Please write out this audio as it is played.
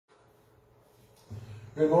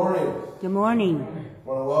Good morning. Good morning. I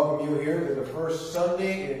want to welcome you here to the first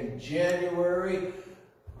Sunday in January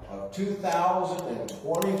of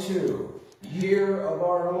 2022. Year of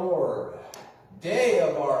our Lord. Day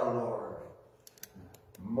of our Lord.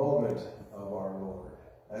 Moment of our Lord.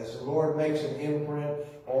 As the Lord makes an imprint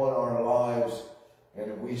on our lives,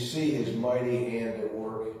 and we see His mighty hand at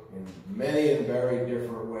work in many and very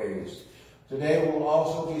different ways. Today we'll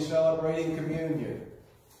also be celebrating communion.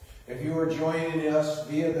 If you are joining us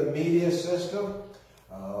via the media system,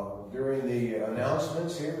 during the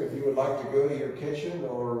announcements here, if you would like to go to your kitchen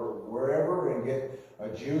or wherever and get a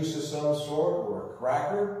juice of some sort or a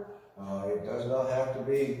cracker, it does not have to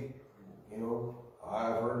be,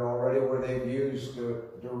 I've heard already where they've used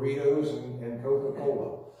Doritos and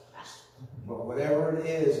Coca-Cola. But whatever it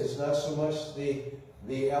is, it's not so much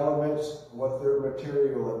the elements, what their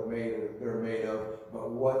material they're made of, but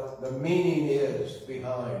what the meaning is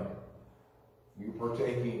behind you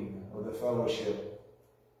partaking of the fellowship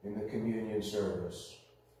in the communion service.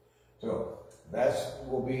 So that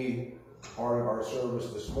will be part of our service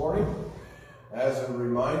this morning. As a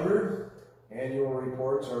reminder, annual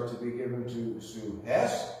reports are to be given to Sue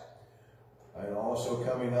Hess. And also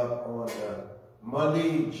coming up on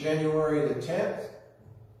Monday, January the 10th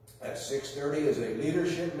at 6:30 is a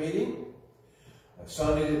leadership meeting.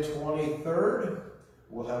 Sunday the 23rd,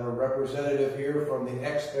 we'll have a representative here from the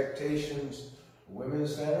Expectations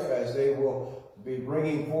Women's Center as they will be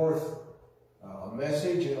bringing forth a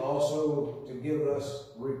message and also to give us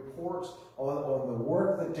reports on the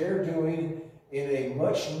work that they're doing in a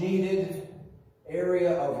much needed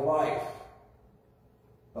area of life,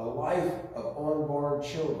 the life of unborn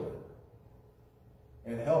children,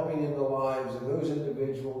 and helping in the lives of those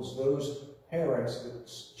individuals, those parents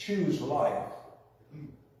that choose life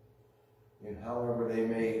in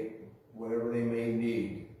whatever they may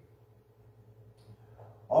need.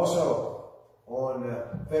 Also, on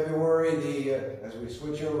February, as we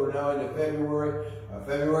switch over now into February,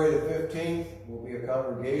 February the 15th will be a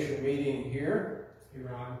congregation meeting here. Hey,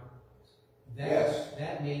 Ron. Yes.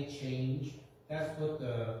 That may change. That's what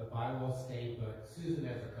the bylaws state, but Susan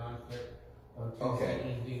has a conflict on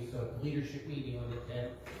Tuesday evening, so the leadership meeting on the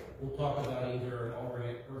 10th, we'll talk about either an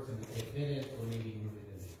alternate person to take minutes or maybe move it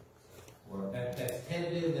in. Well, that's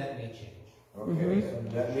tentative, that may change. Okay,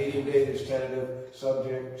 and that meeting date is tentative,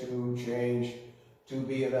 subject to change, to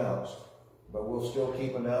be announced. But we'll still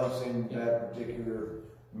keep announcing that particular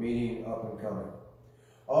meeting up and coming.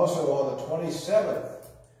 Also, on the 27th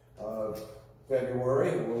of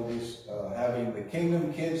February, we'll be having the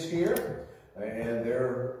Kingdom Kids here and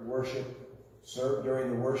their worship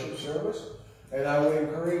during the worship service. And I would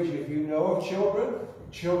encourage you, if you know of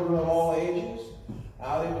children of all ages,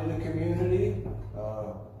 out into the community,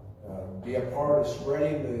 be a part of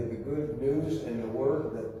spreading the good news and the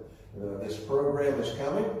word that this program is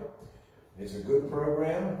coming. It's a good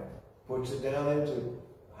program, puts it down into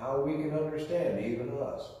how we can understand, even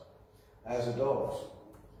us, as adults.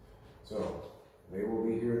 So, they will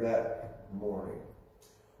be here that morning.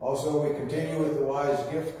 Also, we continue with the Wise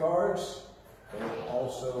gift cards. And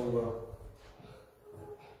also,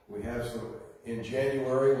 we have in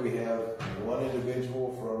January, we have one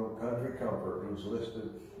individual from Country Comfort who's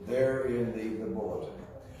listed there in the bulletin.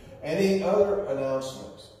 Any other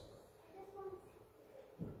announcements?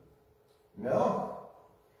 No?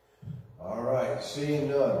 All right, seeing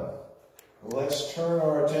none. Let's turn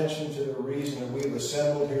our attention to the reason that we've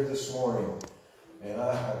assembled here this morning. And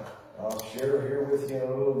I'll share here with you in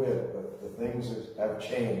a little bit, but the things have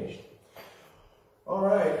changed. All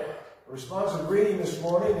right, responsive reading this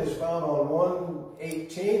morning is found on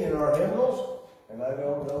 118 in our hymnals, and I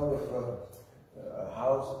don't know if how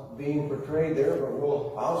it's being portrayed there, but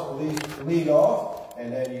I'll lead off,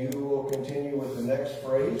 and then you will continue with the next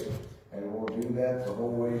phrase, and we'll do that the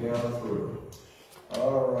whole way down through.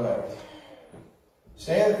 All right,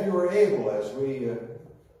 stand if you are able as we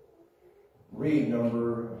read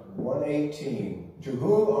number 118. To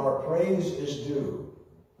whom our praise is due.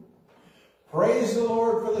 Praise the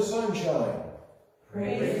Lord for the sunshine.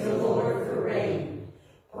 Praise the Lord for rain.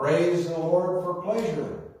 Praise the Lord for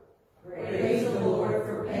pleasure. Praise the Lord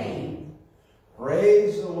for pain.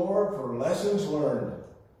 Praise the Lord for lessons learned.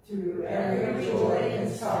 Through every joy and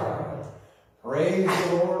sorrow. Praise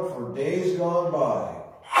the Lord for days gone by.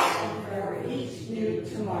 And for each new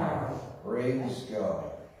tomorrow. Praise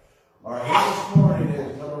God. Our hymn this morning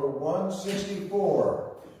is number 164.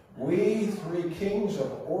 We Three Kings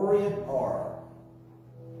of Orient are.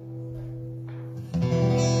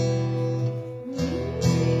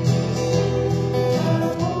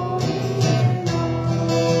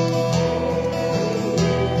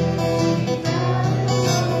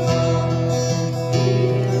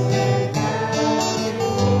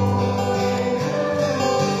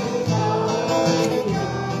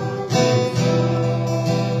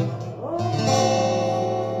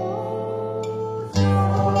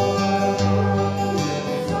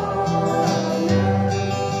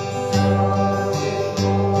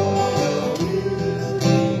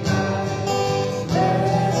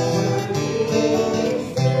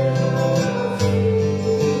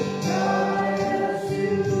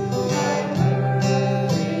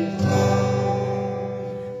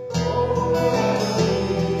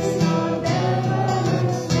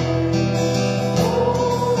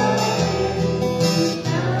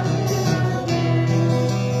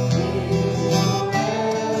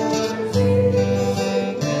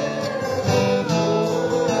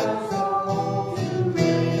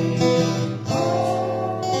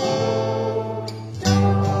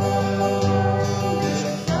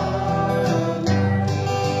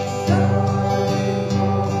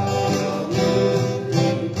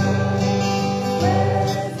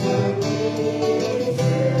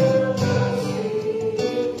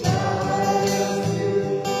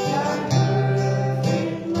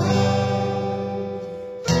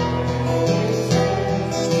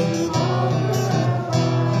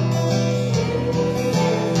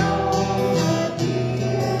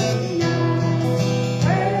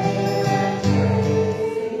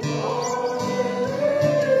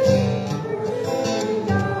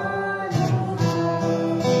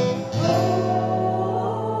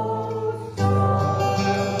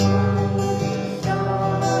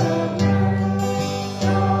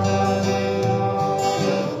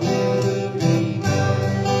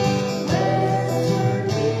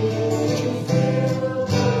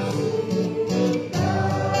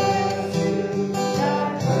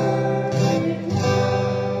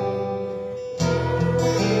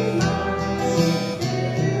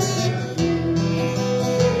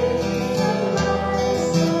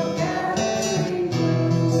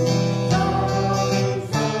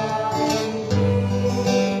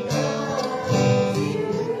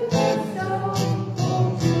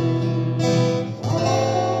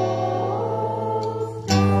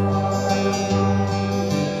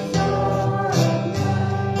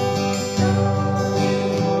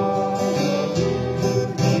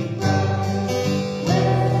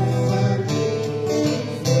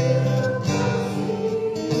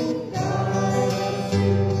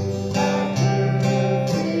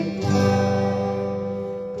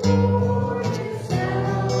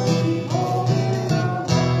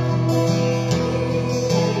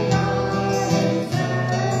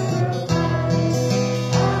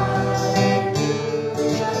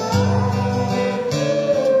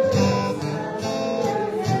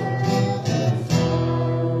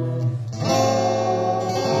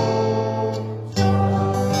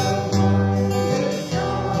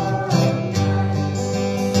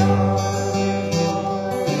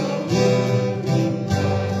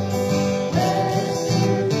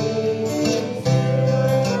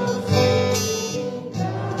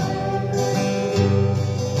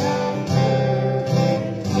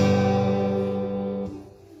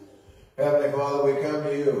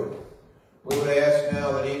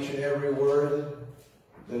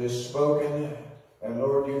 And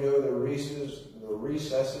Lord, you know the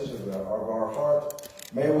recesses of our heart.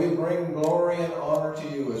 May we bring glory and honor to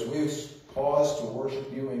you as we pause to worship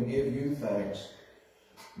you and give you thanks,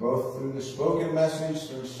 both through the spoken message,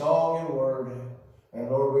 through song and word. And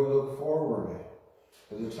Lord, we look forward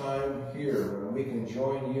to the time here when we can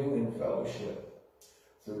join you in fellowship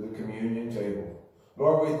through the communion table.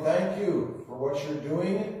 Lord, we thank you for what you're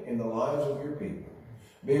doing in the lives of your people.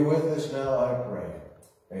 Be with us now, I pray.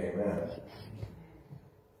 Amen.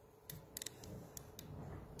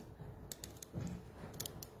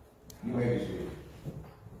 You may be seated.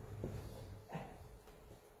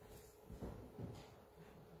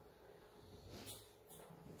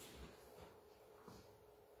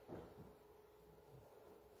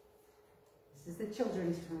 This is the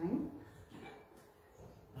children's time.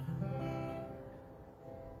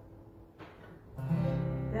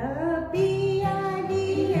 The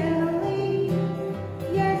B-I-B-L-E,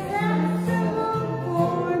 yes, that's the book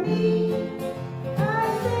for me. I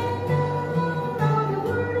stand alone on the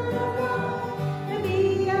word of God. The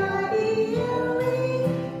B-I-B-L-E,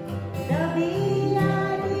 the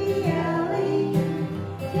B-I-B-L-E,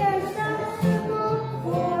 yes, that's the book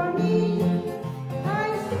for me. I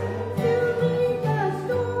stand to read the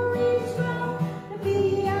stories from the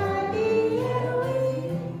B-I-B-L-E.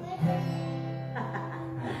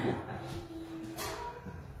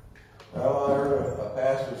 Well, I heard a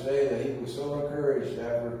pastor say that he was so encouraged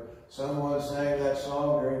after someone sang that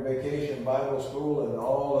song during vacation Bible school, and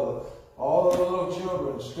all of the little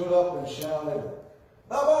children stood up and shouted,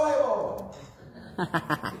 "The Bible!"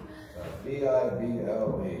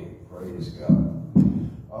 B-I-B-L-E. Praise God.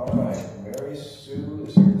 All right, Mary Sue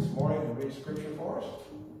is here this morning to read scripture for us.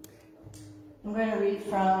 I'm going to read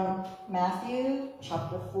from Matthew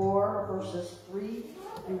chapter 4, verses 3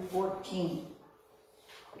 through 14.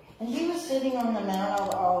 And he was sitting on the Mount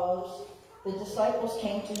of Olives. The disciples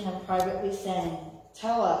came to him privately, saying,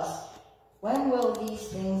 "Tell us, when will these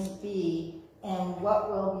things be, and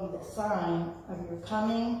what will be the sign of your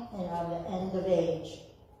coming and of the end of age?"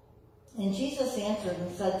 And Jesus answered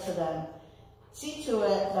and said to them, "See to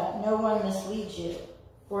it that no one misleads you,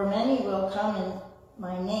 for many will come in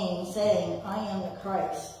my name, saying, 'I am the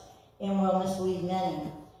Christ,' and will mislead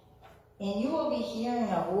many. And you will be hearing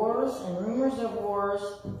of wars and rumors of wars.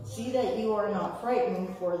 See that you are not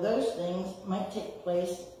frightened, for those things might take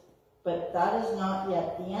place, but that is not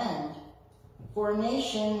yet the end. For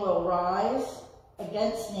nation will rise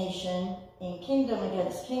against nation, and kingdom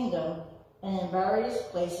against kingdom, and in various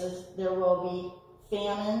places there will be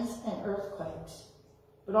famines and earthquakes.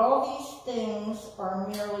 But all these things are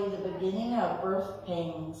merely the beginning of birth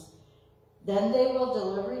pains. Then they will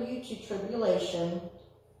deliver you to tribulation,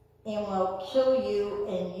 and will kill you,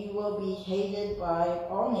 and you will be hated by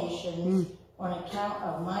all nations on account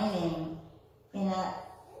of my name. And at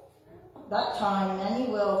that time many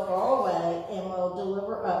will fall away, and will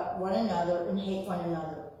deliver up one another, and hate one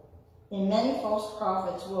another. And many false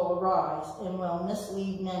prophets will arise, and will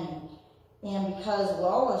mislead many. And because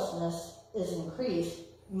lawlessness is increased,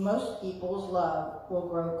 most people's love will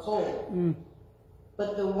grow cold.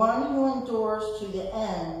 But the one who endures to the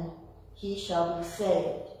end, he shall be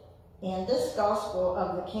saved. And this gospel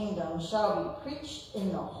of the kingdom shall be preached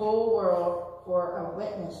in the whole world for a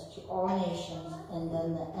witness to all nations, and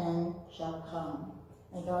then the end shall come."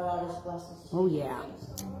 May God add his blessings. Oh, yeah.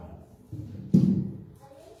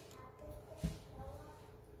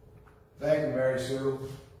 Thank you, Mary Sue.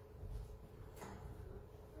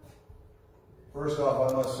 First off,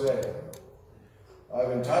 I must say, I've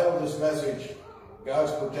entitled this message,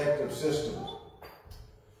 God's Protective Systems.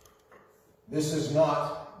 This is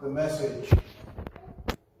not the message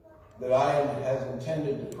that I had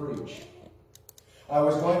intended to preach. I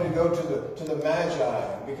was going to go to the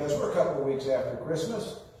Magi, because we're a couple of weeks after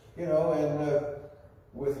Christmas, you know, and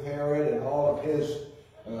with Herod and all of his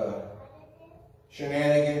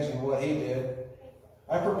shenanigans and what he did.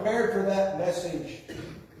 I prepared for that message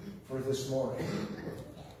for this morning.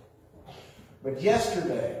 But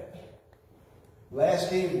yesterday,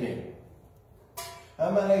 last evening, how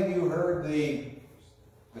many of you heard the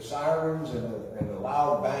sirens and the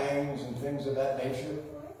loud bangs and things of that nature?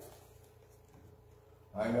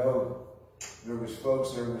 I know there was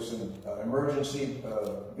some emergency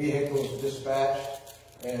vehicles dispatched,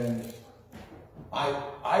 and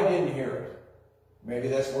I didn't hear it. Maybe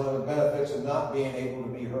that's one of the benefits of not being able to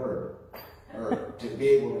be heard, or to be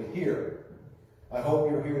able to hear. I hope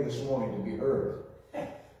you're here this morning to be heard,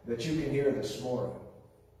 that you can hear this morning.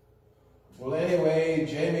 Well, anyway,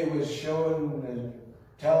 Jamie was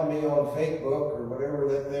telling me on Facebook or whatever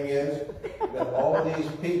that thing is, that all these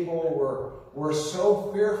people were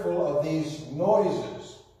so fearful of these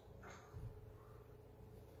noises.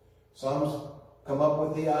 Some come up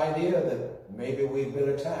with the idea that maybe we've been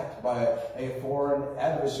attacked by a foreign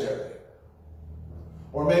adversary.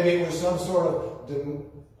 Or maybe it was some sort of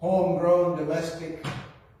homegrown domestic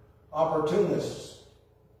opportunists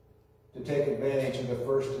to take advantage of the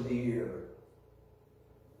first of the year.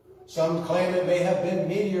 Some claim it may have been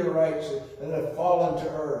meteorites that have fallen to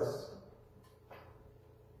earth.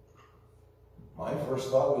 My first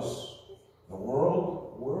thought was the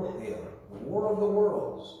war of the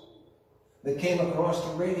worlds that came across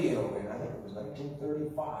the radio in, I think it was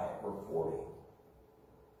 1935 or 40,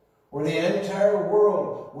 where the entire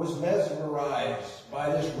world was mesmerized by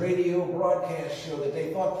this radio broadcast show that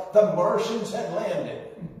they thought the Martians had landed.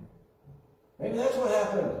 Maybe that's what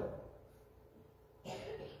happened.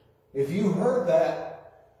 If you heard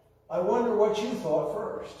that, I wonder what you thought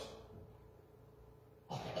first.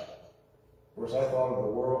 Of course, I thought of the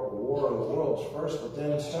war of the worlds first, but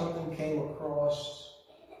then something came across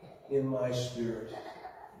in my spirit.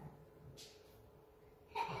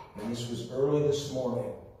 And this was early this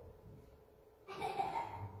morning.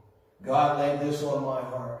 God laid this on my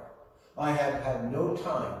heart. I have had no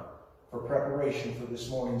time for preparation for this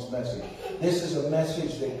morning's message. This is a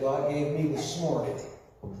message that God gave me this morning.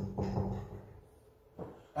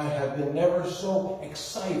 I have been never so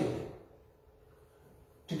excited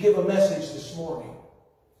to give a message this morning.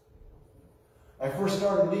 I first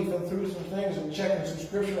started leafing through some things and checking some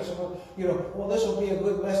scripture. I said, well, this will be a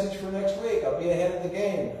good message for next week. I'll be ahead of the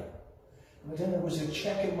game. But then there was a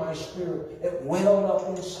check in my spirit. It welled up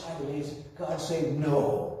inside of me. God said,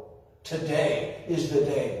 no, today is the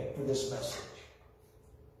day for this message.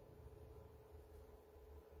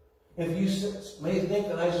 If you may think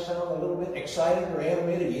that I sound a little bit excited or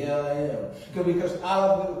animated, yeah, I am. Because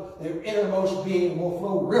out of their innermost being will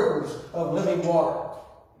flow rivers of living water.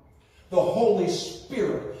 The Holy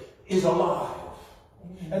Spirit is alive.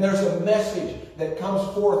 And there's a message that comes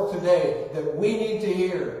forth today that we need to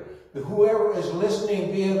hear. That whoever is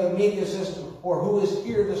listening via the media system or who is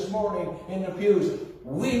here this morning in the pews,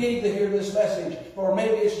 we need to hear this message. Or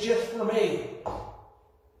maybe it's just for me.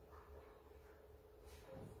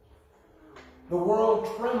 The world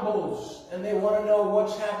trembles and they want to know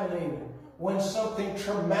what's happening when something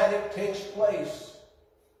traumatic takes place.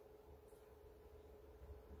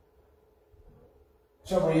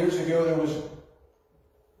 Several years ago, there was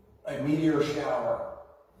a meteor shower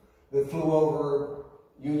that flew over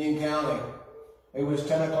Union County. It was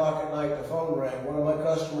 10 o'clock at night. The phone rang. One of my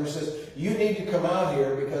customers says, you need to come out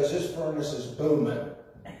here because this furnace is booming.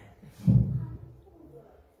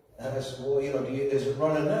 And I said, well, is it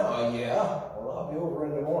running now? Yeah. Well, I'll be over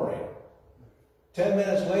in the morning. 10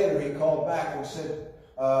 minutes later, he called back and said,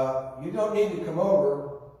 you don't need to come over.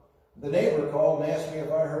 The neighbor called and asked me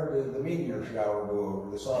if I heard the meteor shower go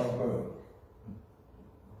over, the sonic boom.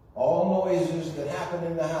 All noises that happen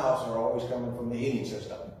in the house are always coming from the heating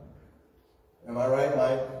system. Am I right,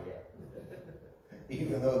 Mike?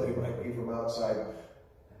 Even though they might be from outside.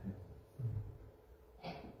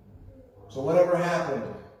 So whatever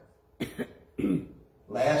happened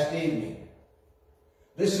last evening,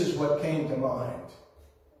 this is what came to mind.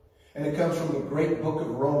 And it comes from the great book of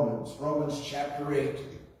Romans, Romans chapter 8.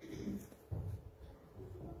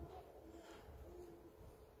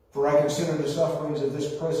 For I consider the sufferings of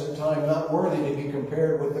this present time not worthy to be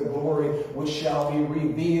compared with the glory which shall be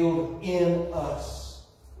revealed in us.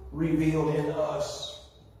 Revealed in us.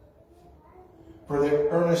 For the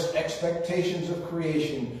earnest expectations of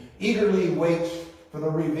creation eagerly waits for the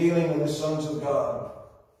revealing of the sons of God.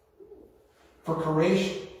 For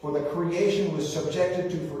the creation was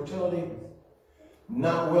subjected to fertility,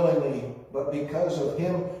 not willingly, but because of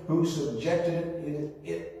him who subjected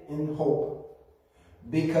it in hope.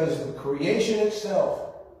 Because the creation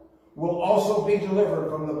itself will also be delivered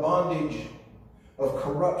from the bondage of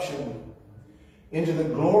corruption into the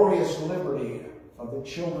glorious liberty of the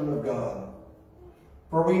children of God.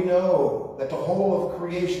 For we know that the whole of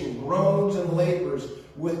creation groans and labors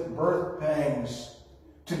with birth pangs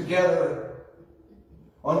together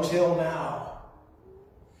until now.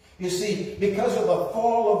 You see, because of the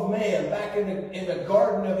fall of man back in the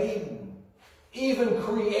Garden of Eden, even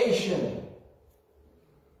creation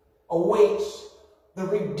awaits the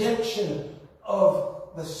redemption of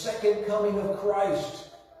the second coming of Christ.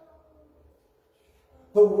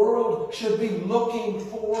 The world should be looking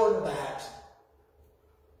for that.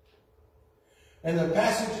 And the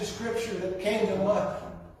passage of Scripture that came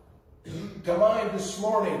to mind this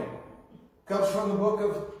morning comes from the book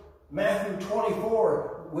of Matthew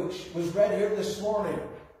 24, which was read here this morning.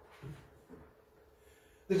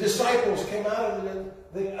 The disciples came out of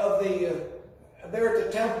they're at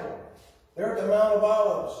the temple. They're at the Mount of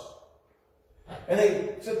Olives. And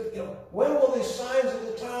they said, when will these signs of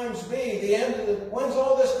the times be? When's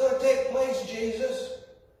all this going to take place, Jesus?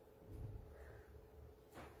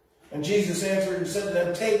 And Jesus answered and said to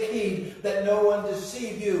them, take heed that no one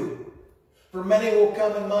deceive you. For many will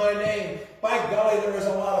come in my name. By golly, there is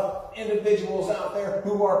a lot of individuals out there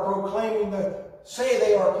who are say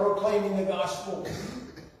they are proclaiming the gospel.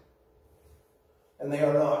 And they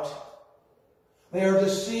are not. They are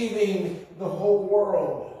deceiving the whole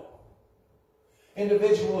world.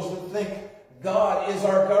 Individuals that think God is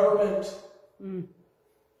our government.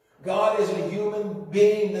 God is a human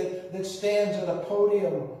being that stands at a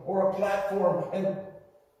podium or a platform and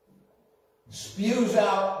spews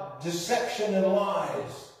out deception and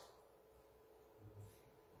lies.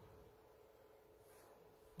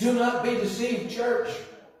 Do not be deceived, church.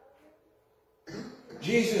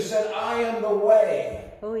 Jesus said, I am the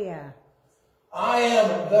way. Oh, yeah. I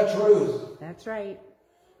am the truth. That's right.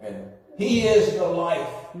 And He is the life.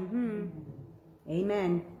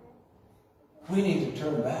 Amen. We need to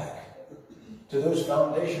turn back to those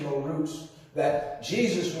foundational roots that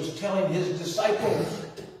Jesus was telling His disciples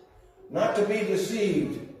not to be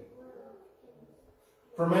deceived.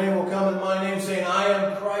 For many will come in my name saying, I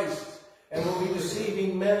am Christ, and will be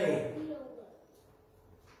deceiving many.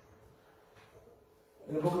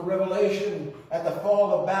 In the book of Revelation, at the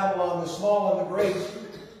fall of Babylon, the small and the great,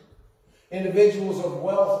 individuals of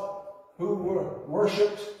wealth who were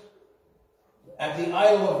worshipped at the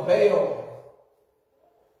idol of Baal,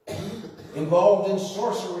 involved in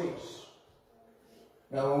sorceries.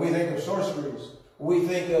 Now, when we think of sorceries, we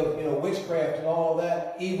think of, witchcraft and all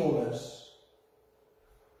that evilness.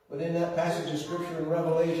 But in that passage of Scripture in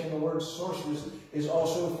Revelation, the word sorceress is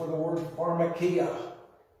also for the word pharmakia.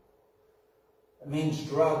 It means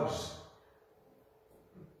drugs.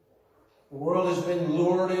 The world has been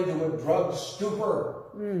lured into a drug stupor.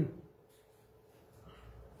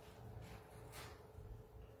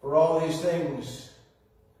 For all these things,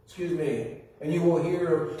 and you will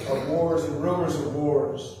hear of wars and rumors of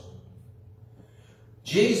wars.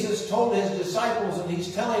 Jesus told His disciples, and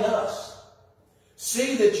He's telling us,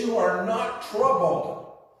 see that you are not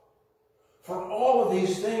troubled, for all of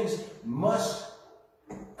these things must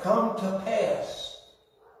come to pass.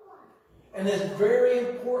 And it's very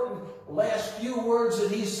important, last few words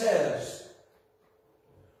that He says,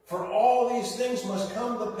 for all these things must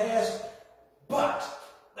come to pass, but,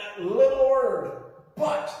 that little word,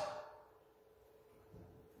 but,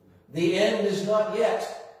 the end is not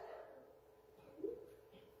yet.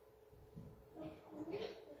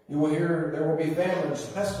 You will hear there will be famines,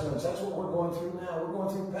 pestilence. That's what we're going through now. We're going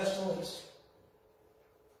through pestilence.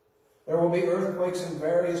 There will be earthquakes in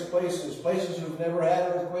various places. Places who've never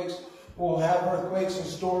had earthquakes will have earthquakes and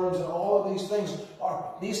storms, and all of these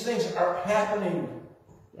things are happening.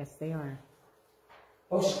 Yes, they are.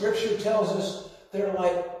 Well, Scripture tells us they're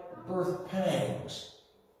like birth pangs.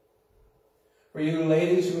 For you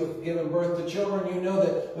ladies who have given birth to children, you know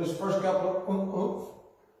that those first couple of,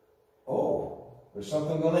 there's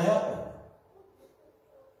something going to happen.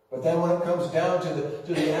 But then when it comes down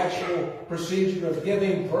to the actual procedure of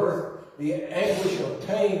giving birth, the anguish of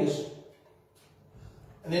pain is...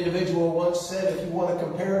 An individual once said, if you want to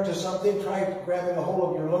compare it to something, try grabbing a hold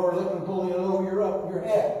of your lower lip and pulling it over your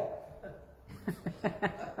head.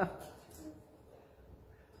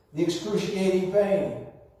 The excruciating pain.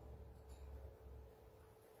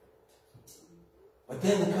 But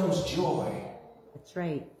then comes joy. That's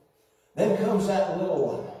right. Then comes that little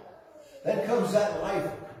one. Then comes that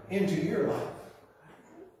life into your life.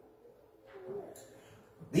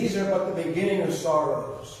 These are but the beginning of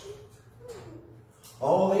sorrows.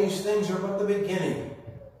 All these things are but the beginning.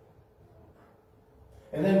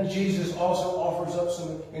 And then Jesus also offers up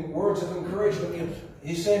some words of encouragement.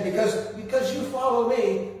 He's saying, because you follow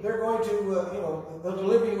me, they're going to, they'll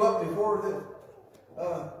deliver you up before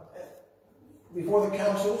the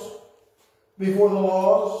councils, before the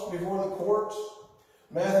laws, before the courts.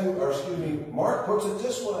 Mark puts it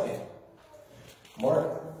this way.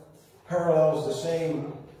 Mark parallels the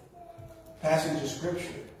same passage of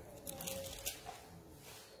Scripture.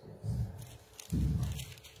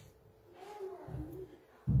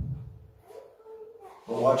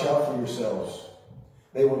 But watch out for yourselves.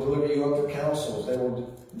 They will deliver you up to councils.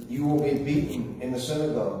 You will be beaten in the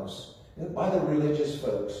synagogues by the religious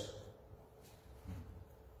folks.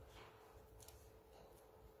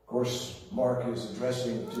 Of course, Mark is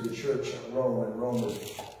addressing to the church of Rome, and Rome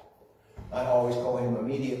was I always call him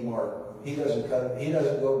immediate Mark. He doesn't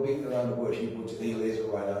go beating around the bush. He lays it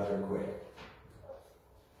right out there quick.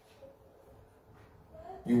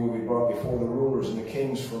 You will be brought before the rulers and the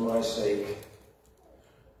kings for my sake,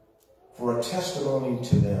 for a testimony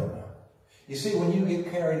to them. You see, when you get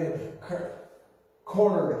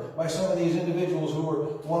cornered by some of these individuals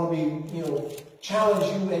who want to be, challenge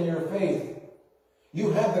you in your faith,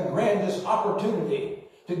 you have the grandest opportunity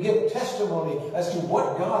to give testimony as to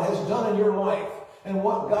what God has done in your life and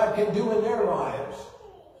what God can do in their lives.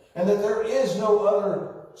 And that there is no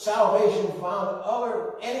other salvation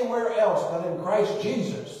found anywhere else but in Christ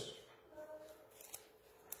Jesus.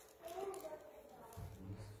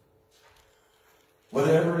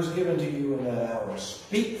 Whatever is given to you in that hour,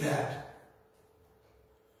 speak that.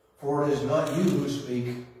 For it is not you who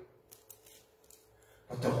speak,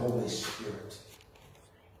 but the Holy Spirit.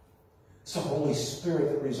 It's the Holy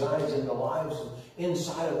Spirit that resides in the lives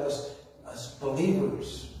inside of us as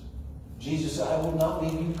believers. Jesus said, I will not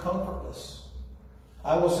leave you comfortless.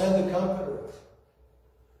 I will send the Comforter,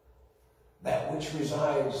 that which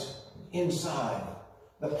resides inside,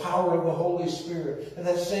 the power of the Holy Spirit. And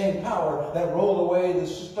that same power that rolled away the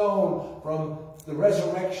stone from the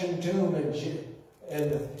resurrection tomb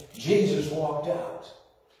and Jesus walked out.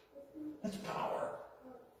 That's power.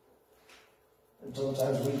 And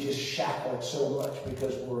sometimes we just shackle it so much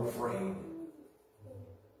because we're afraid.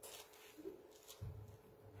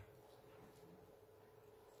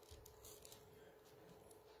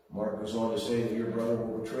 Mark goes on to say that your brother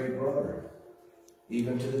will betray brother,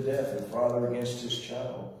 even to the death, and father against his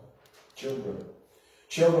children.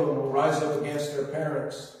 Children will rise up against their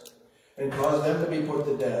parents and cause them to be put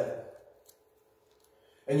to death.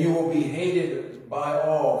 And you will be hated by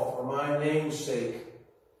all for my name's sake.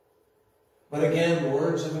 But again,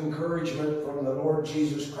 words of encouragement from the Lord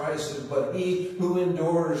Jesus Christ is, but he who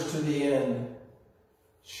endures to the end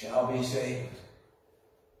shall be saved.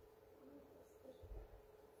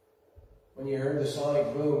 When you hear the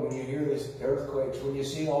sonic boom, when you hear these earthquakes, when you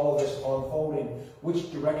see all of this unfolding,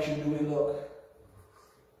 which direction do we look?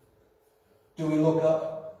 Do we look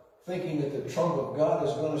up thinking that the trump of God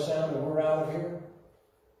is going to sound and we're out of here?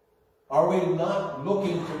 Are we not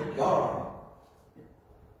looking to God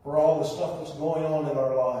for all the stuff that's going on in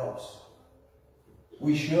our lives?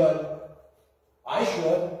 We should. I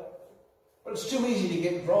should. But it's too easy to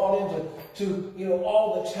get drawn into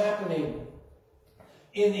all that's happening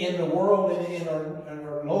in the world, in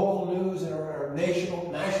our local news, in our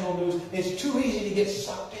national news. It's too easy to get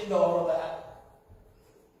sucked into all of that.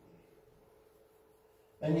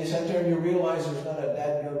 And you sit there and you realize there's not a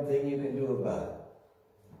dadgum thing you can do about it.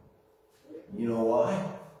 You know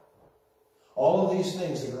why? All of these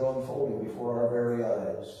things that are unfolding before our very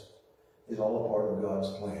eyes is all a part of God's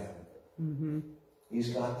plan. Mm-hmm. He's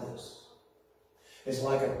got this. It's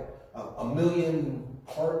like a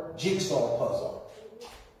million-part jigsaw puzzle.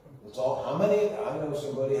 It's all, how many? I know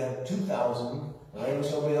somebody had 2,000, and I know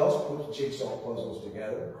somebody else puts jigsaw puzzles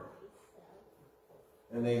together.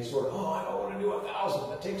 And they sort of, I don't want to do 1,000.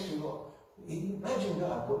 That takes too long. Imagine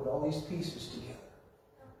God putting all these pieces together.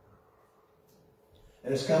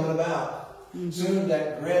 And it's coming about. Mm-hmm. Soon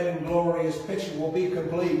that grand and glorious picture will be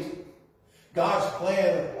complete. God's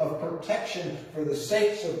plan of protection for the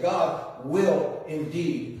saints of God will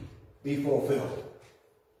indeed be fulfilled.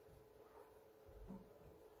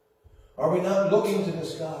 Are we not looking to the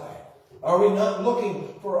sky? Are we not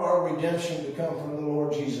looking for our redemption to come from the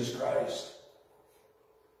Lord Jesus Christ?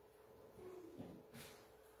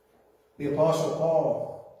 The Apostle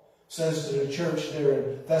Paul says to the church there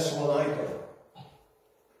in Thessalonica,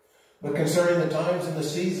 but concerning the times and the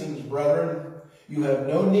seasons, brethren, you have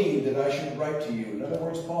no need that I should write to you. In other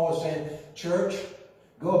words, Paul is saying, church,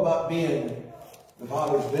 go about being the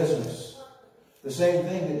Father's business. The same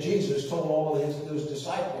thing that Jesus told all of those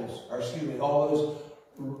disciples, all those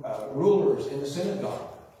rulers in the synagogue.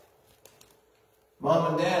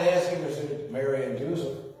 Mom and Dad asked him, Mary and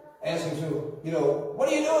Joseph, asked him what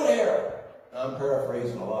are you doing here? I'm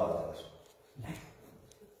paraphrasing a lot of this.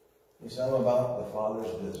 He said, I'm about the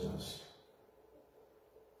Father's business.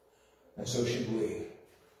 And so should we.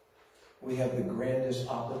 We have the grandest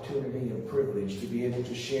opportunity and privilege to be able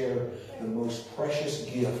to share the most precious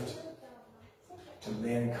gift to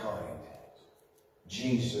mankind,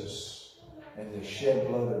 Jesus, and the shed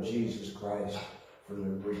blood of Jesus Christ for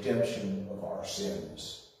the redemption of our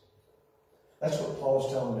sins. That's what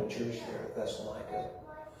Paul's telling the church there at Thessalonica.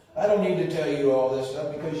 I don't need to tell you all this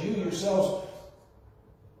stuff because you yourselves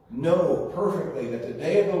know perfectly that the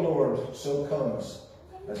day of the Lord so comes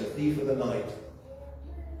as a thief of the night.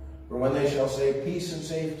 For when they shall say peace and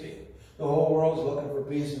safety, The whole world's looking for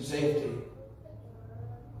peace and safety.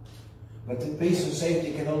 But the peace and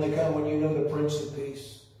safety can only come when you know the Prince of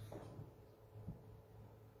Peace.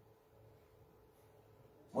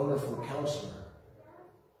 Wonderful Counselor.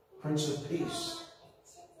 Prince of Peace.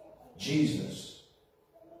 Jesus.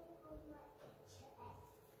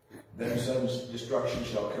 Then some destruction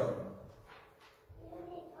shall come.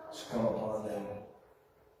 It's come upon them.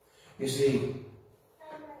 You see,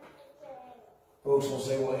 folks will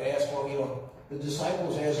say, well, the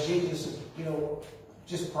disciples asked Jesus,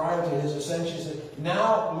 just prior to his ascension, said,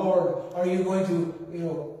 now, Lord, are you going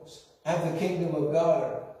to, have the kingdom of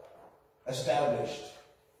God established?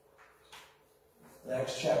 In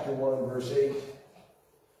Acts chapter 1, verse 8,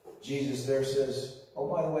 Jesus there says, oh,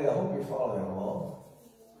 by the way, I hope you're following along.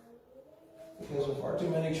 Because in far too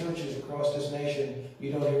many churches across this nation,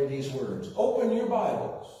 you don't hear these words. Open your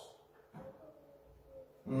Bibles.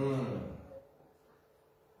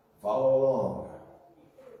 Follow along.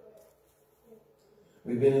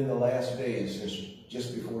 We've been in the last days since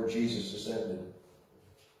just before Jesus ascended.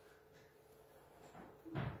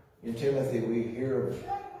 In Timothy, we hear of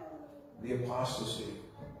the apostasy,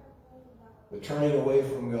 the turning away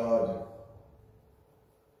from God.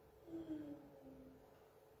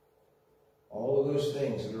 All of those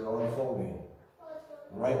things that are unfolding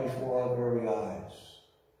right before our very eyes.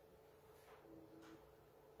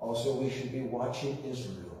 Also, we should be watching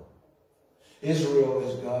Israel. Israel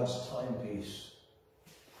is God's timepiece.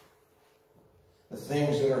 The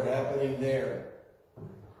things that are happening there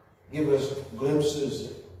give us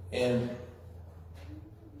glimpses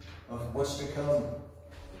of what's to come.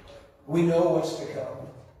 We know what's to come.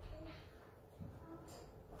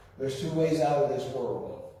 There's two ways out of this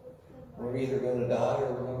world. We're either going to die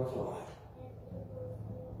or we're going to fly.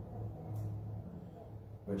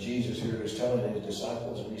 But Jesus here is telling his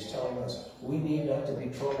disciples, and he's telling us, we need not to be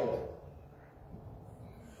troubled.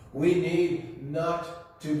 We need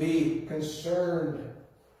not to be concerned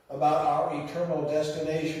about our eternal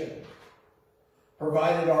destination,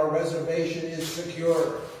 provided our reservation is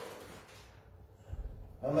secure.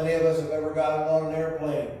 How many of us have ever gotten on an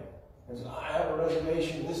airplane and said, I have a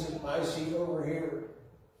reservation, this is my seat over here?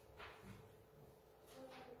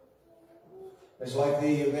 It's like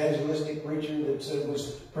the evangelistic preacher that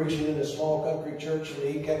was preaching in a small country church, and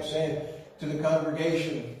he kept saying to the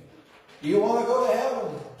congregation, do you want to go to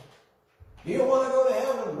heaven? Do you want to go to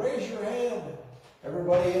heaven? Raise your hand.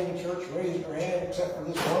 Everybody in the church raised their hand except for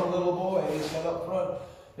this one little boy. He sat up front.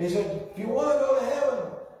 He said, if you want to go to heaven,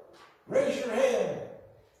 raise your hand.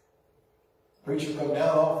 The preacher come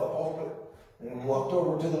down off the pulpit and walked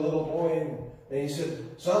over to the little boy and he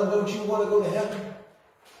said, son, don't you want to go to heaven?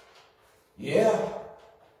 Yeah,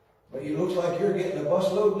 but you look like you're getting a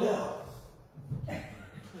busload now.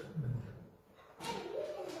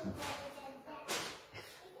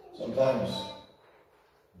 Sometimes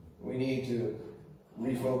we need to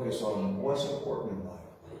refocus on what's important in life.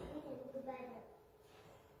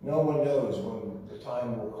 No one knows when the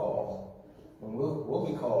time will call, when we'll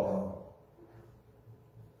be called home.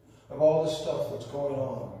 Of all the stuff that's going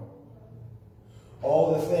on,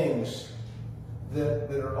 all the things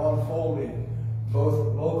that are unfolding,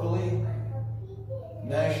 both locally,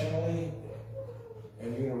 nationally,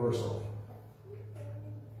 and universally.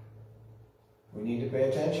 We need to pay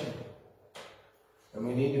attention. And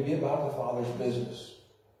we need to be about the Father's business.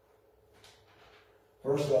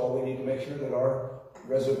 First of all, we need to make sure that our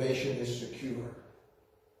reservation is secure.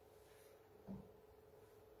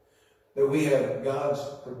 That we have God's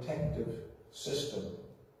protective system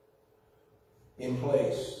in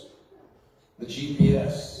place. The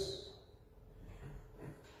G.P.S.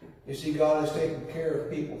 You see, God has taken care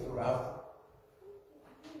of people throughout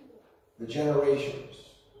the generations.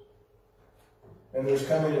 And there's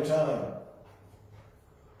coming a time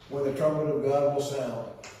when the trumpet of God will sound,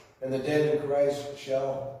 and the dead in Christ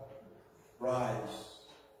shall rise.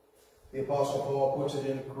 The Apostle Paul puts it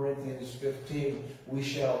in Corinthians 15, we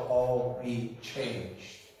shall all be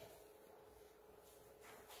changed.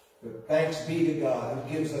 But thanks be to God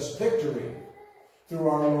who gives us victory through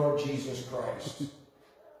our Lord Jesus Christ.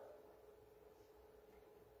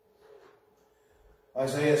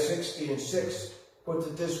 Isaiah 60:6 puts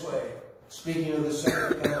it this way, speaking of the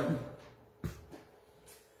second coming.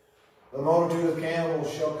 The multitude of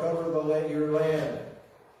camels shall cover your land.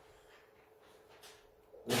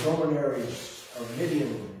 The dromedaries of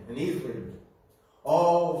Midian and Ephraim,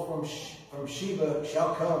 all from Sheba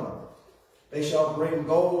shall come. They shall bring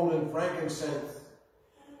gold and frankincense,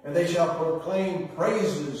 and they shall proclaim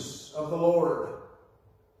praises of the Lord.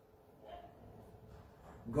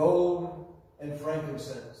 Gold and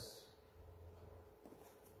frankincense.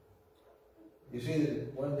 You see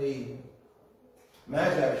that when the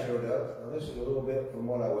Magi showed up, now this is a little bit from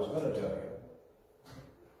what I was going to tell you.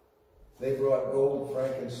 They brought gold,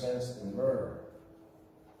 frankincense, and myrrh.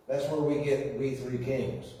 That's where we get we three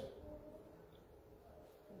kings.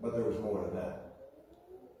 But there was more than that.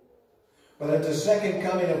 But at the second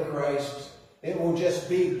coming of Christ, it will just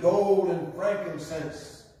be gold and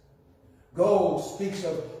frankincense. Gold speaks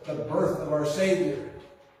of the birth of our Savior.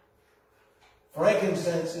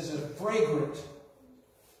 Frankincense is a fragrant.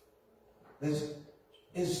 This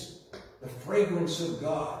is the fragrance of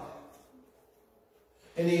God.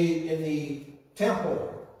 In the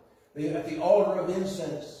temple, at the altar of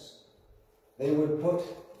incense, they would put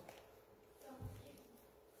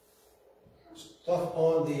stuff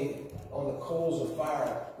on the coals of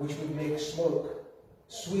fire, which would make smoke.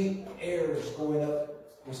 Sweet airs going up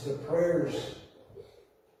with the prayers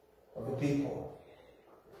of the people.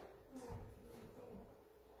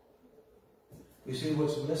 You see,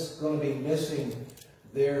 what's going to be missing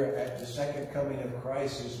there at the second coming of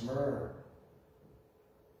Christ is myrrh.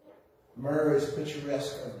 Myrrh is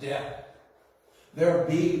picturesque of death. There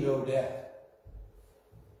be no death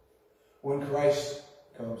when Christ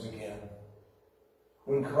comes again.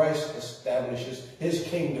 When Christ establishes his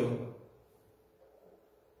kingdom.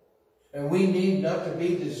 And we need not to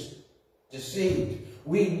be deceived.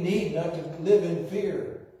 We need not to live in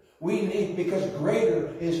fear. We need, because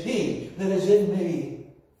greater is he that is in me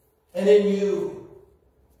and in you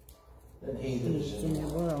than he that is in the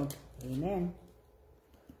world. Amen.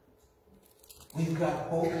 We've got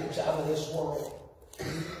hope that's out of this world.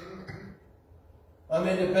 I'm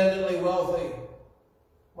independently wealthy.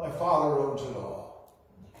 My Father owns it all.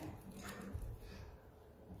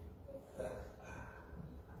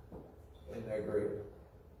 Isn't that great?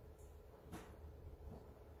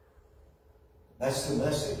 That's the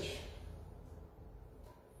message.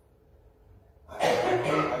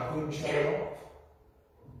 I couldn't shut it off.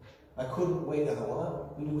 I couldn't wait. I thought,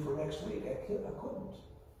 well, we do for next week. I couldn't.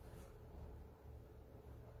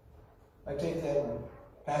 I take that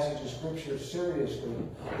passage of Scripture seriously.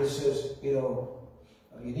 This says, you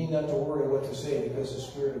need not to worry what to say because the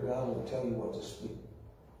Spirit of God will tell you what to speak.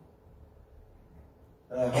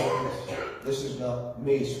 And I hope this is not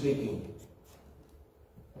me speaking,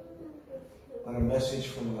 but a message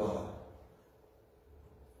from God.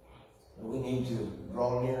 We need to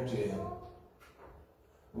draw near to him.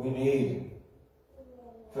 We need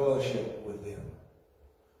fellowship with him.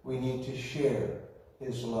 We need to share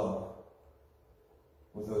his love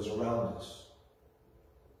with those around us.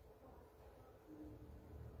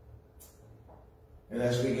 And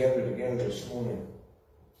as we gather together this morning,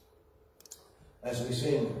 as we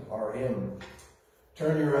sing our hymn,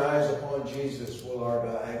 turn your eyes upon Jesus, will our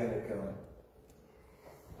agony come.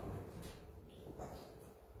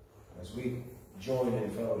 As we join in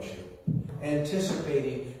fellowship,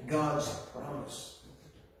 anticipating God's promise,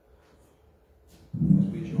 as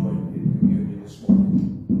we join in communion this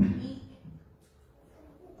morning.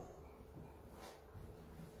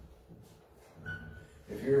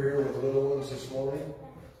 If you're here with little ones this morning,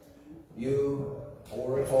 you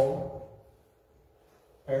or at home,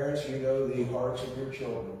 parents, you know the hearts of your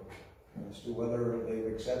children as to whether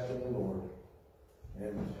they've accepted the Lord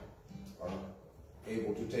and are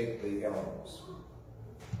able to take the elements.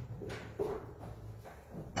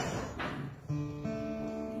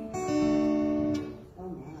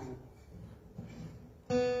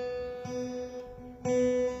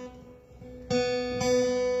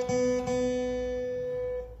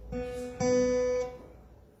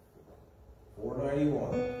 So are you here in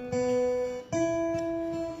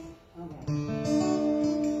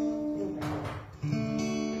trouble?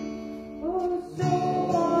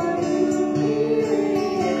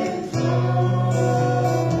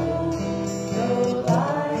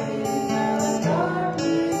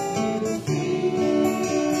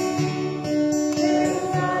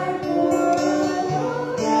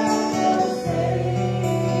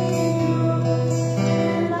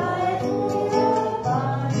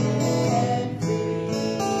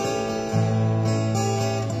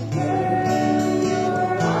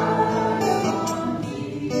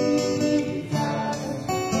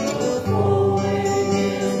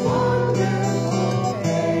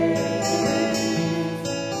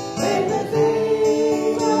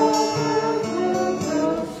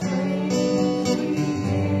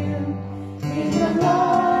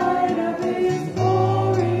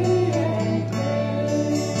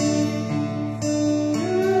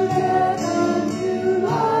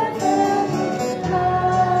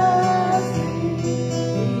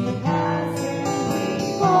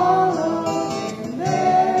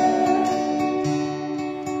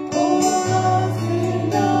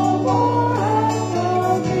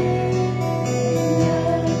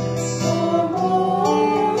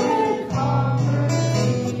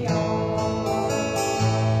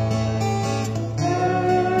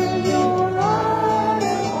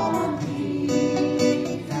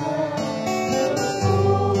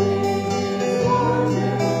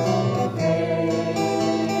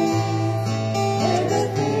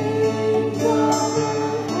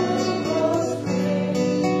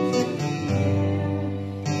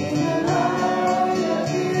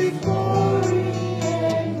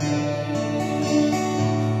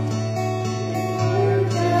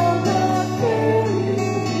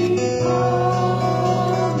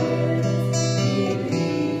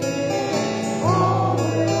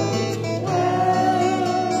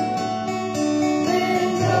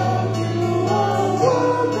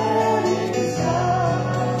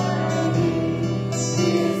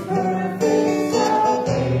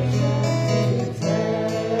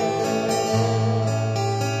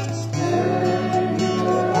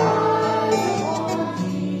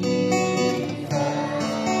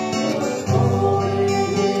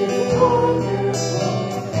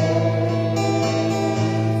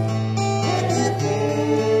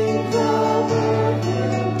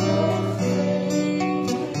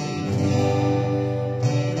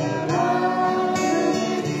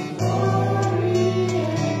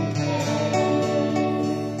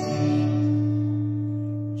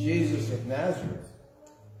 Nazareth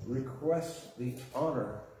requests the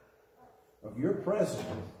honor of your presence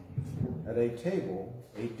at a table,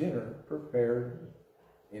 a dinner prepared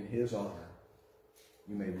in his honor.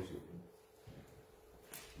 You may receive it.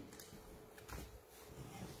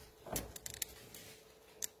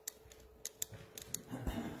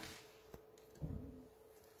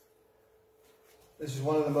 This is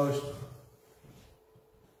one of the most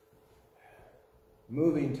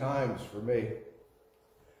moving times for me,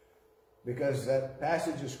 because that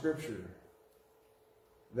passage of Scripture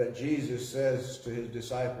that Jesus says to his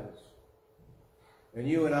disciples, and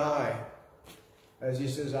you and I, as he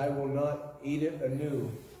says, I will not eat it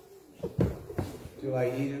anew till I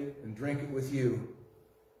eat it and drink it with you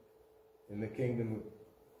in the kingdom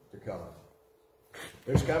to come.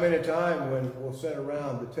 There's coming a time when we'll sit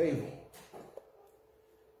around the table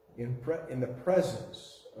in the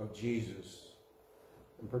presence of Jesus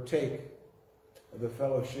and partake of the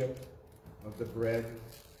fellowship of the bread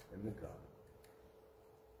and the cup.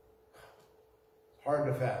 It's hard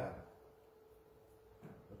to fathom,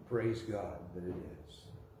 but praise God that it is.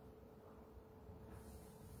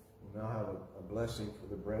 We'll now have a blessing for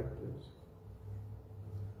the bread, please.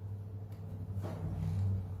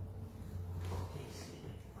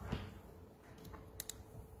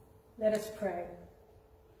 Let us pray.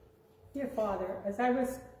 Dear Father, as I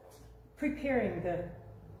was preparing the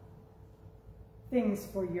things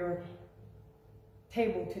for your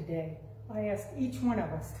table today, I ask each one of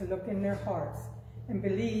us to look in their hearts and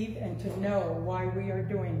believe and to know why we are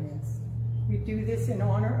doing this. We do this in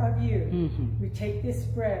honor of you. We take this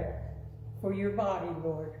bread for your body,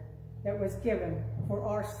 Lord, that was given for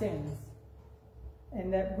our sins,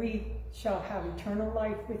 and that we shall have eternal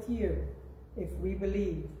life with you if we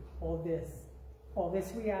believe all this. All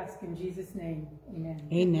this we ask in Jesus' name. Amen.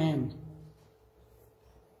 Amen.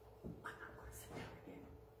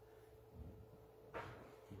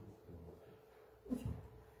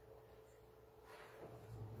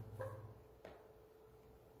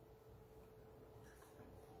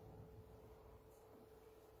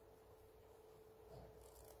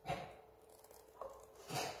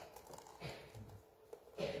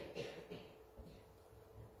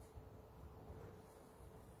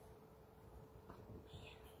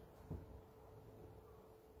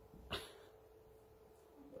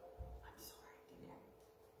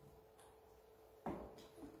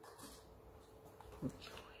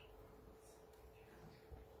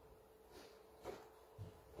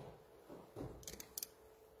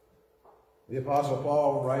 The Apostle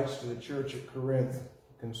Paul writes to the church at Corinth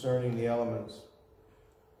concerning the elements.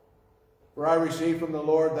 For I received from the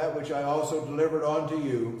Lord that which I also delivered unto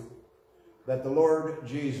you, that the Lord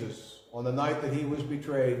Jesus, on the night that he was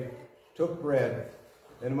betrayed, took bread,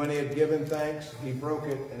 and when he had given thanks, he broke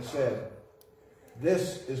it and said,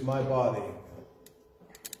 This is my body,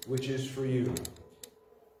 which is for you.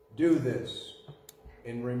 Do this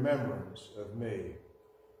in remembrance of me.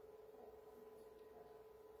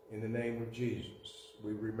 In the name of Jesus,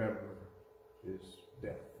 we remember his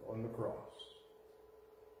death on the cross.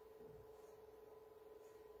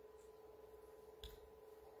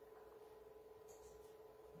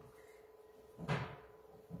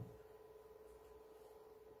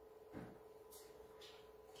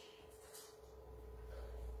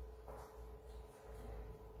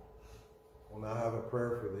 We'll now have a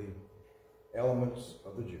prayer for the elements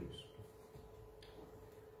of the Jews.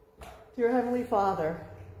 Dear Heavenly Father,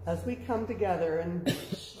 as we come together and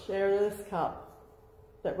share this cup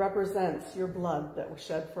that represents your blood that was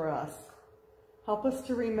shed for us, help us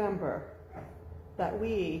to remember that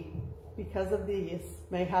we, because of these,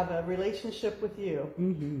 may have a relationship with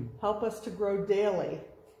you. Help us to grow daily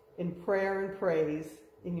in prayer and praise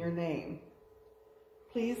in your name.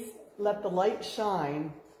 Please let the light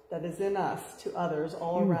shine that is in us to others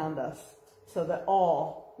all around us, so that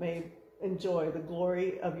all may enjoy the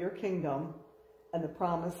glory of your kingdom and the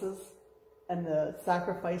promises and the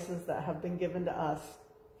sacrifices that have been given to us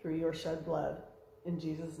through your shed blood. In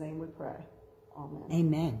Jesus' name we pray. Amen.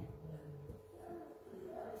 Amen.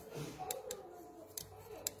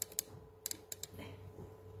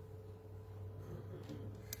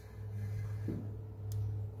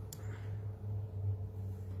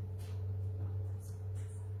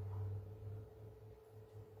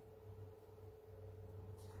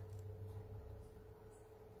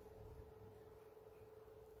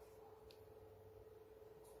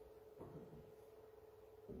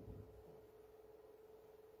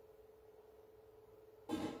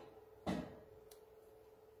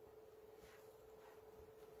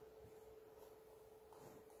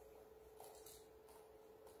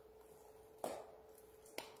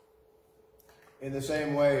 In the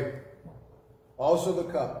same way, Also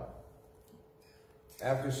the cup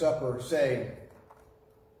after supper, saying,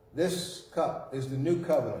 This cup is the new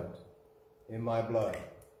covenant in my blood.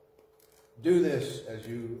 Do this as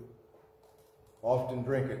you often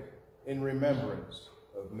drink it in remembrance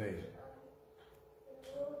of me.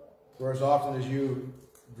 For as often as you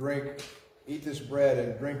eat this bread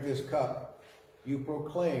and drink this cup, you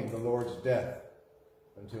proclaim the Lord's death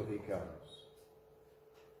until he comes.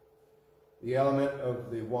 The element of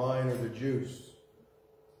the wine or the juice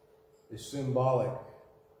is symbolic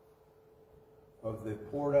of the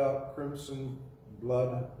poured out crimson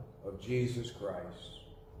blood of Jesus Christ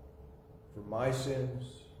for my sins,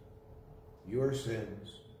 your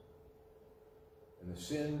sins, and the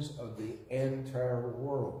sins of the entire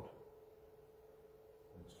world.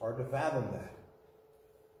 It's hard to fathom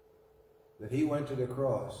that he went to the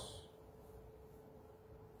cross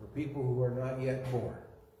for people who are not yet born,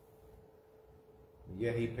 and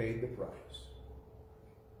yet he paid the price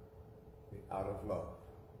out of love.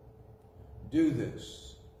 Do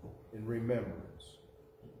this in remembrance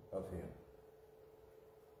of him.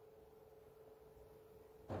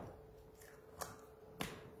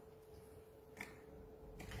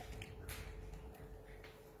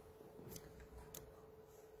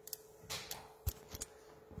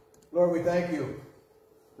 Lord, we thank you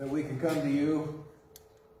that we can come to you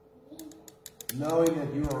knowing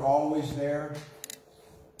that you are always there.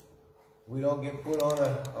 We don't get put on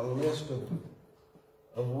a list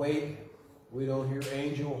of weight. We don't hear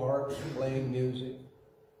angel harps playing music.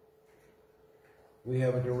 We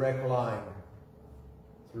have a direct line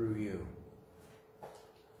through you.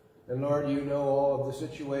 And Lord, you know all of the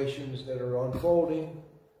situations that are unfolding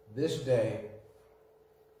this day.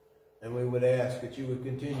 And we would ask that you would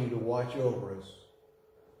continue to watch over us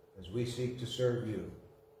as we seek to serve you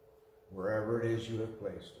wherever it is you have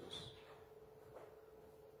placed us.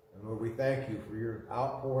 And Lord, we thank you for your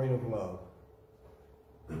outpouring of love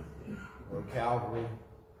on Calvary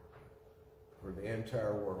for the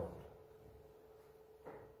entire world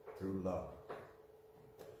through love.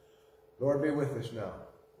 Lord, be with us now.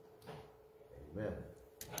 Amen.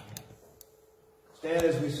 Stand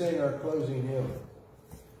as we sing our closing hymn.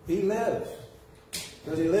 He lives.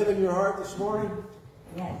 Does he live in your heart this morning?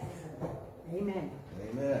 Yes. Amen.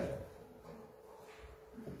 Amen.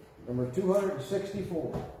 Number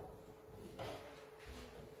 264.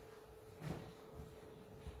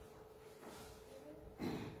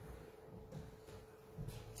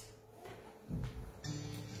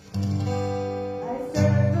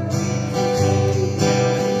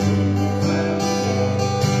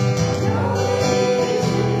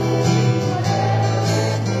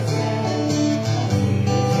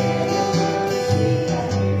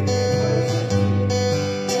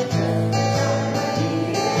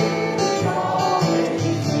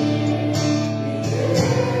 Always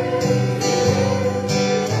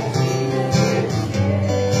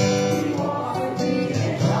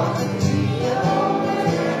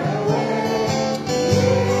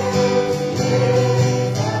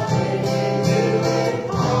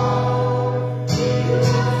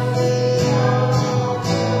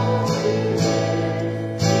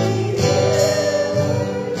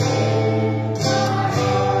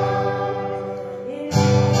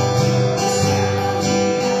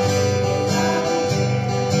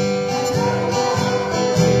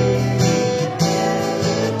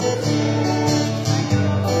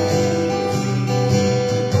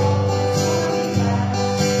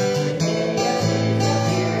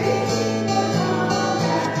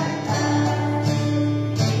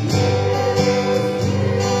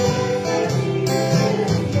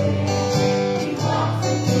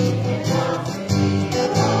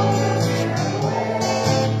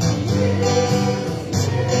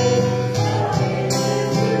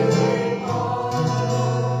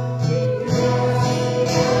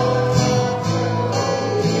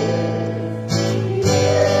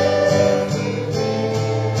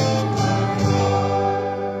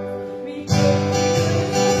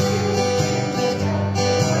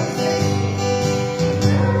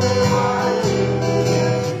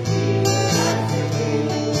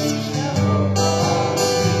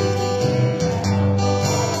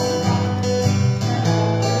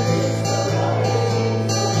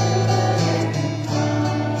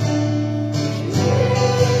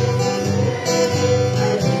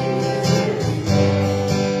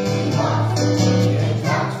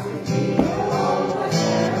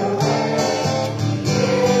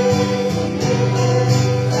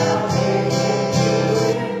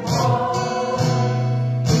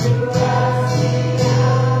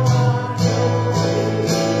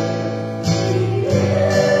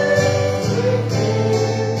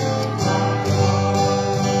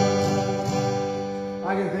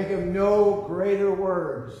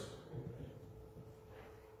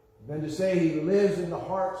than to say he lives in the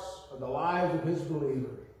hearts of the lives of his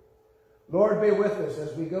believers. Lord, be with us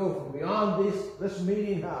as we go from beyond this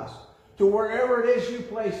meeting house to wherever it is you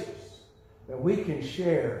place us, that we can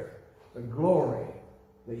share the glory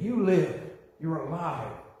that you live, you're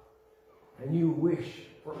alive, and you wish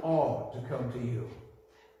for all to come to you.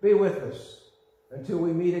 Be with us until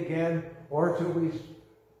we meet again or until we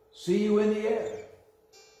see you in the air.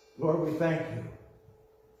 Lord, we thank you.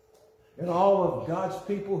 And all of God's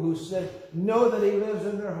people who said, know that he lives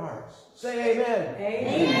in their hearts. Say amen.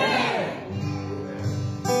 Amen.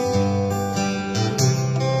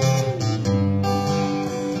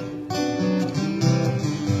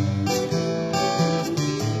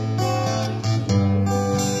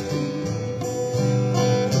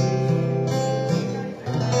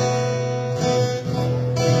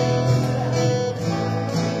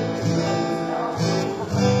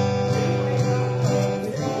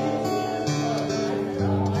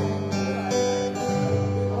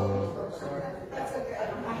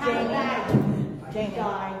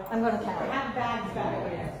 I'm going to count. Have bags back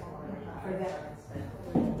there for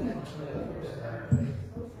that.